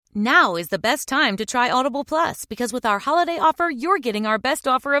Now is the best time to try Audible Plus, because with our holiday offer, you're getting our best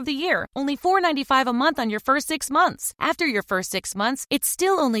offer of the year. Only $4.95 a month on your first 6 months. After your first 6 months, it's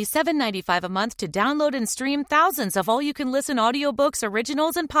still only $7.95 a month to download and stream thousands of all-you-can-listen audiobooks,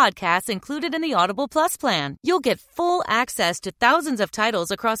 originals, and podcasts included in the Audible Plus plan. You'll get full access to thousands of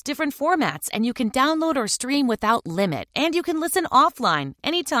titles across different formats, and you can download or stream without limit. And you can listen offline,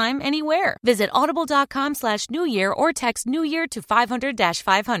 anytime, anywhere. Visit audible.com/New Year or text New Year to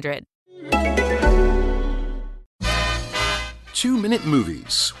 500-500. 2-Minute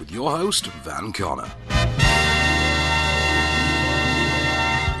Movies with your host, Van Connor.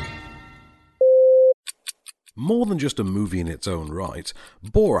 More than just a movie in its own right,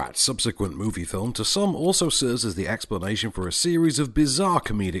 Borat's subsequent movie film to some also serves as the explanation for a series of bizarre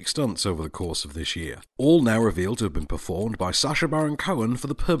comedic stunts over the course of this year, all now revealed to have been performed by Sacha Baron Cohen for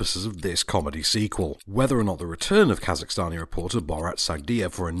the purposes of this comedy sequel. Whether or not the return of Kazakhstani reporter Borat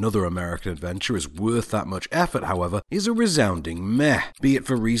Sagdiyev for another American adventure is worth that much effort, however, is a resounding meh. Be it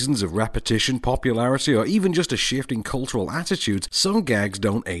for reasons of repetition, popularity, or even just a shift in cultural attitudes, some gags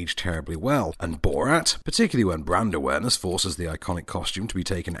don't age terribly well, and Borat, particularly when brand awareness forces the iconic costume to be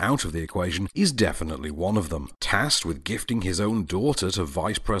taken out of the equation, is definitely one of them. Tasked with gifting his own daughter to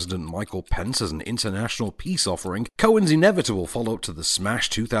Vice President Michael Pence as an international peace offering, Cohen's inevitable follow-up to the smash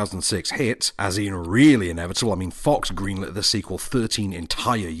 2006 hit, as in really inevitable, I mean Fox greenlit the sequel 13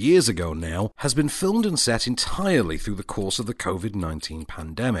 entire years ago now, has been filmed and set entirely through the course of the COVID-19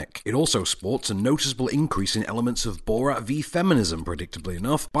 pandemic. It also sports a noticeable increase in elements of Borat v feminism, predictably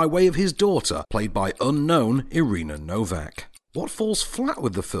enough, by way of his daughter, played by unknown Irina Novak. What falls flat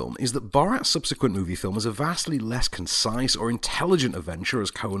with the film is that Borat's subsequent movie film is a vastly less concise or intelligent adventure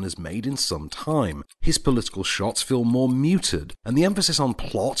as Cohen has made in some time. His political shots feel more muted, and the emphasis on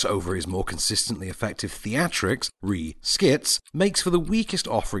plot over his more consistently effective theatrics, skits, makes for the weakest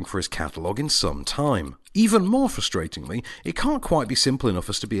offering for his catalogue in some time. Even more frustratingly, it can't quite be simple enough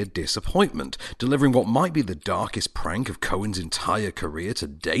as to be a disappointment, delivering what might be the darkest prank of Cohen's entire career to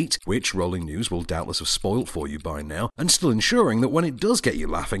date, which Rolling News will doubtless have spoilt for you by now, and still ensuring that when it does get you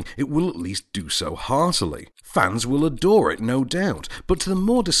laughing, it will at least do so heartily. Fans will adore it, no doubt, but to the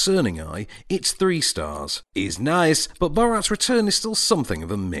more discerning eye, it's 3 stars. Is nice, but Borat's return is still something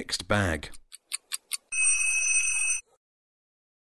of a mixed bag.